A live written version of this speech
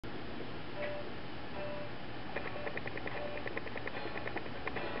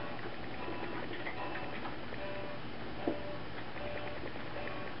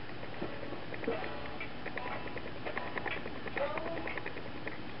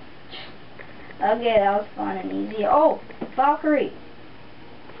Okay, that was fun and easy. Oh, Valkyrie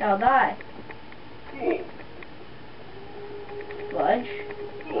shall die. Fudge.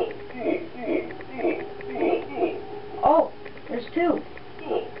 Oh, there's two.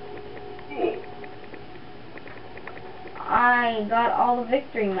 I got all the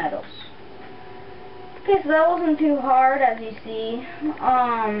victory medals. Okay, so that wasn't too hard, as you see.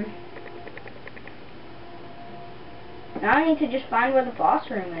 Now I need to just find where the boss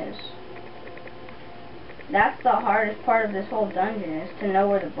room is. That's the hardest part of this whole dungeon, is to know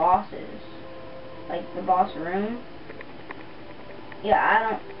where the boss is. Like, the boss room.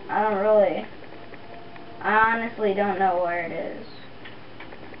 Yeah, I honestly don't know where it is.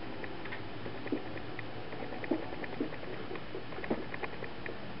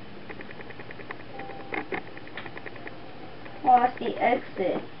 Oh, that's the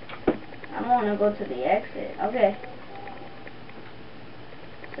exit. I don't want to go to the exit. Okay.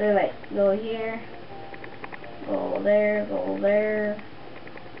 So, like, go here. Go there, go there.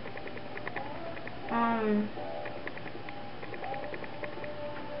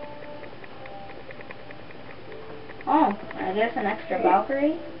 Oh, I guess an extra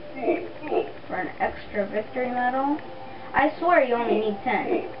Valkyrie for an extra victory medal. I swear you only need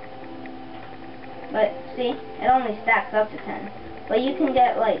 10. But see, it only stacks up to 10. But you can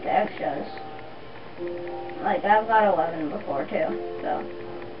get like extras. Like I've got 11 before too. So,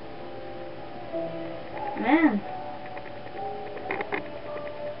 man,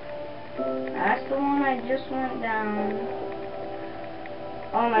 that's the one I just went down.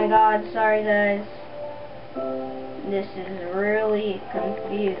 Oh my God, sorry guys. This is really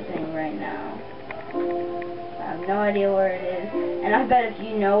confusing right now. I have no idea where it is. And I bet if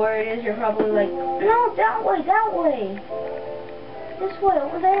you know where it is, you're probably like, no, that way, that way. This way,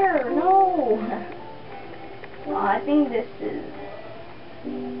 over there, no. Well, I think this is...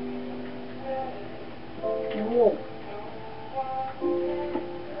 Whoa.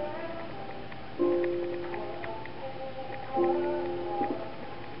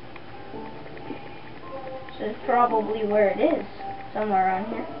 This is probably where it is. Somewhere around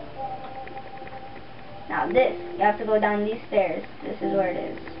here. Now this, you have to go down these stairs. This is where it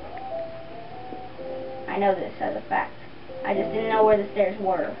is. I know this as a fact. I just didn't know where the stairs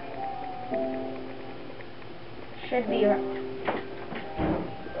were. Should be around.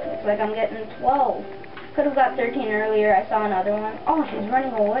 Looks like I'm getting 12. Could have got 13 earlier. I saw another one. Oh, she's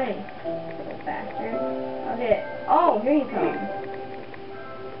running away. Little bastard. Okay. Oh, here you come.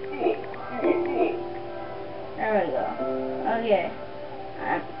 There we go. Okay.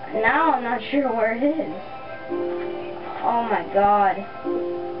 Now I'm not sure where it is. Oh my God.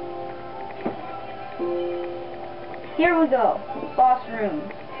 Here we go. Boss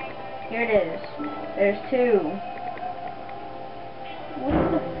room. Here it is. There's two.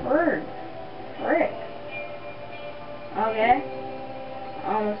 What the frick? Okay.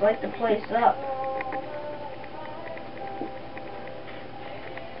 I almost like the place up.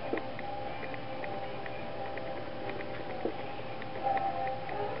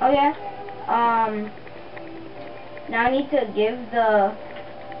 Okay. Now I need to give the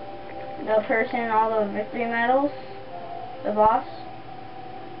person all the victory medals. The boss.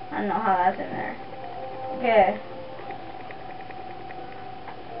 I don't know how that's in there. Okay.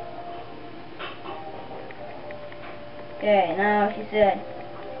 Okay, now she said,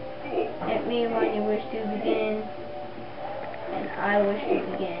 hit me when you wish to begin, and I wish to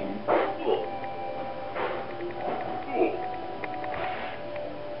begin.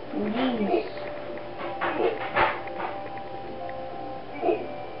 Jeez.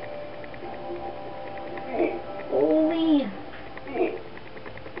 Holy.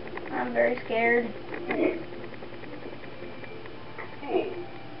 I'm very scared.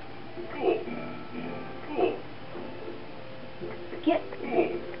 Get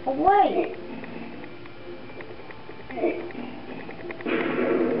away.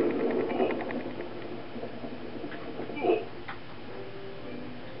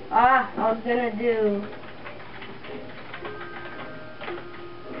 I was gonna do...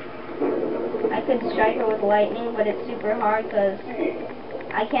 I could strike her with lightning, but it's super hard because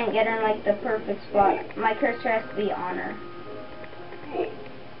I can't get her in like the perfect spot. My cursor has to be on her.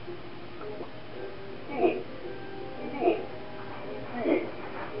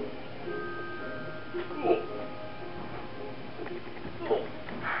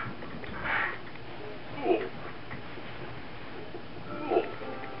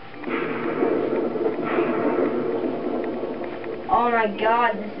 Oh my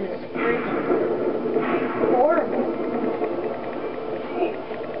God, this is freaking horrible.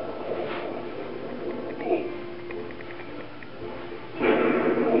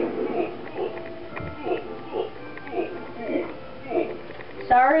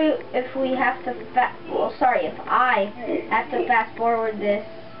 sorry if we have to sorry if I have to fast forward this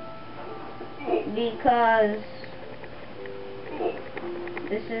because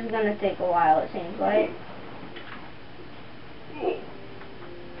this is gonna take a while, it seems like.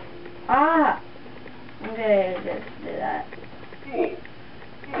 Ah! Okay, just do that.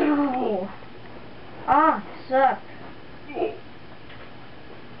 Oh! Ah, suck.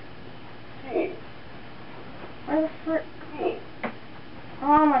 Where the frick?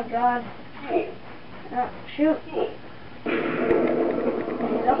 Oh my god. Oh, shoot. He's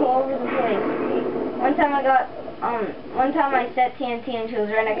all over the place. One time I set TNT and she was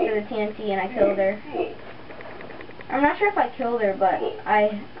right next to the TNT and I killed her. I'm not sure if I killed her, but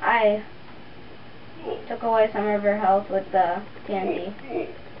I took away some of her health with the TNT.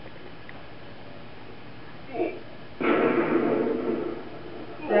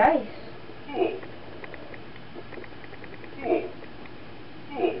 Rice.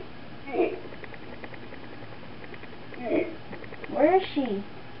 Where is she?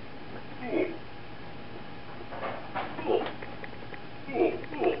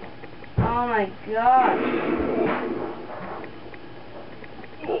 Oh my gosh.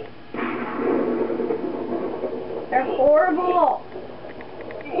 They're horrible.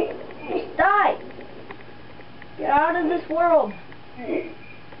 Just die. Get out of this world.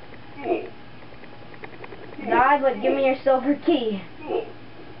 Die, but give me your silver key.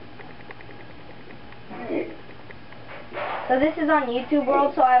 So this is on YouTube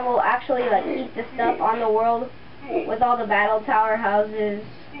World, so I will actually like keep the stuff on the world with all the battle tower houses.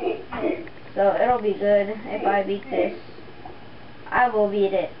 So it'll be good if I beat this. I will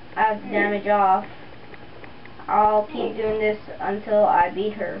beat it. I have damage off. I'll keep doing this until I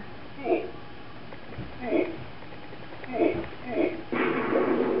beat her.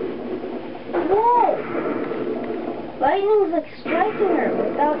 Whoa! Lightning's like striking her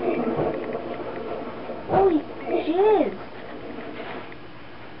without... Holy shiz!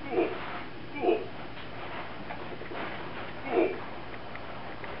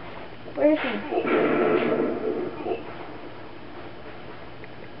 Where is he?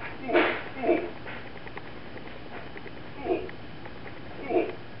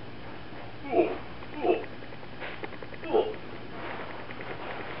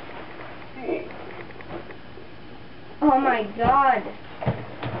 Oh my god.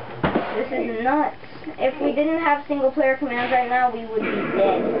 This is nuts. If we didn't have single player commands right now, we would be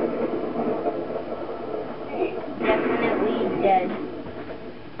dead. Definitely dead.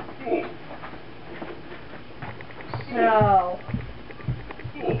 So,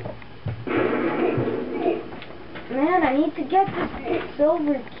 man, I need to get this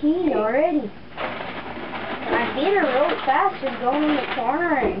silver key already. I beat her really fast just going in the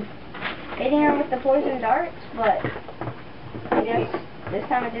corner and hitting her with the poison darts, but I guess this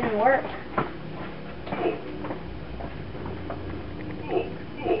time it didn't work.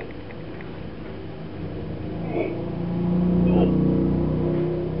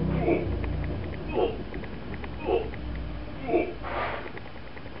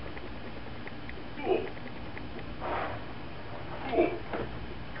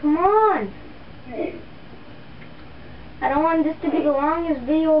 Come on! I don't want this to be the longest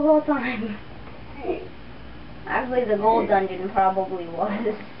video of all time. Actually, the gold dungeon probably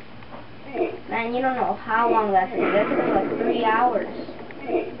was. Man, you don't know how long that took. That took like 3 hours.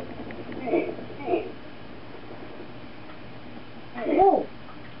 Whoa!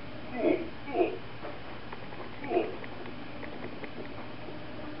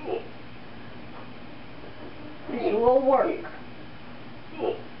 This will work.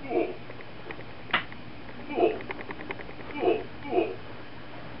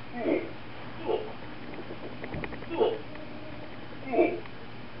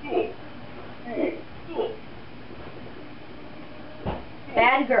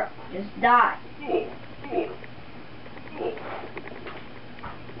 Bad girl, just die.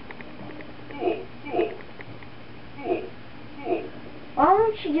 Why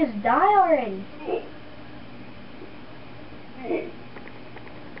won't she just die already?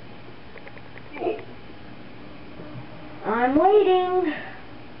 I'm waiting.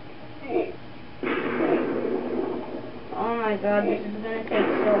 Oh my god, this is gonna take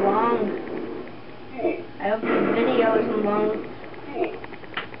so long. I hope this video isn't long.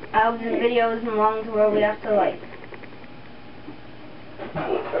 I hope this video isn't long to where we have to like,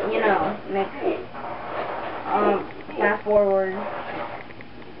 you know, make fast forward.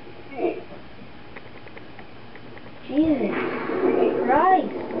 Jesus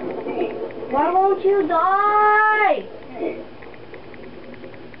Christ! Why won't you die?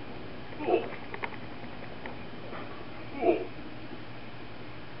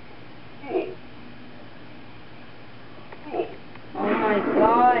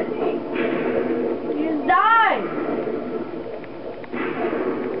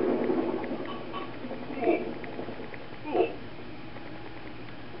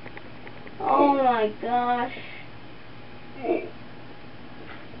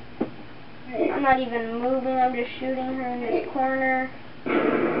 not even moving. I'm just shooting her in this corner.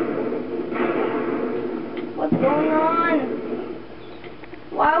 What's going on?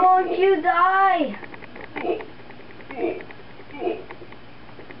 Why won't you die?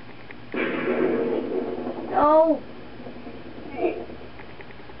 No.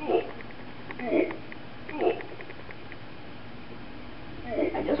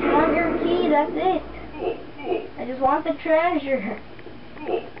 I just want your key, that's it. I just want the treasure.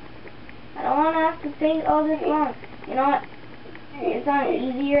 I don't want to have to think all this long. You know what? It's on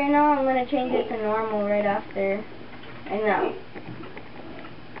easy right now. I'm going to change it to normal right after. Right now.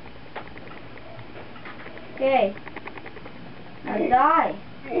 Okay. Now die.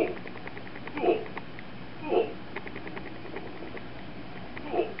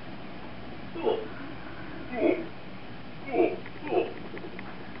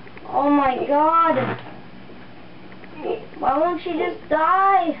 Oh my god. Why won't she just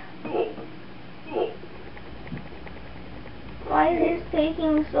die? Why is this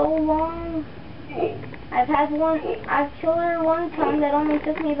taking so long? I've killed her one time that only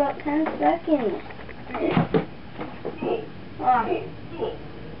took me about 10 seconds.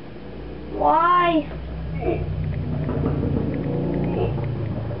 Why?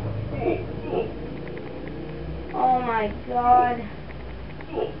 Oh my god.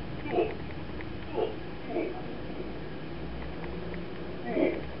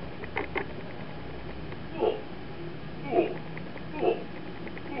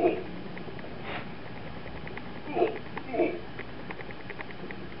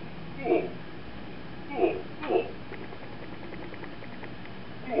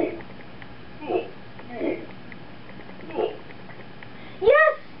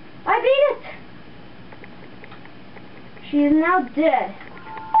 Yes! I beat it! She is now dead.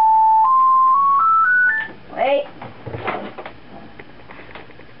 Wait.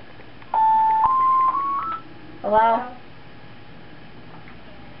 Hello?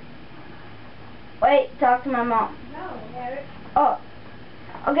 Wait, talk to my mom. No, Eric. Oh.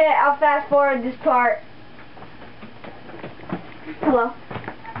 Okay, I'll fast forward this part. Hello?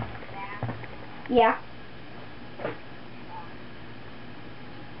 Yeah.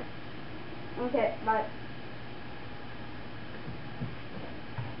 Okay, bye.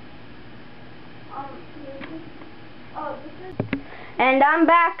 And I'm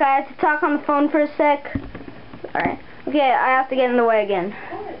back. I had to talk on the phone for a sec. Alright. Okay, I have to get in the way again.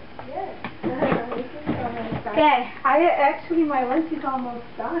 Okay. Actually, my lunch is almost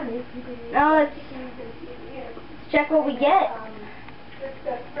done. Now let's check what we get.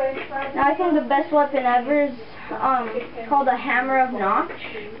 Now I think the best weapon ever is called a Hammer of Notch.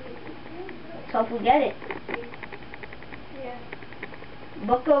 So if we get it.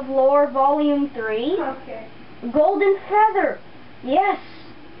 Book of Lore Volume 3. Okay. Golden Feather. Yes.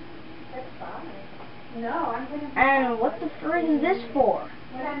 That's fine. No, I'm gonna. And what the frick is this for?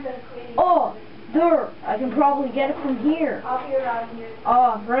 When I'm done cleaning. Oh, there. I can probably get it from here. I'll be around here.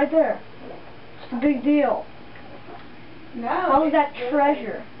 Oh, right there. It's a big deal. No. How is that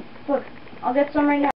treasure? Look, I'll get some right now.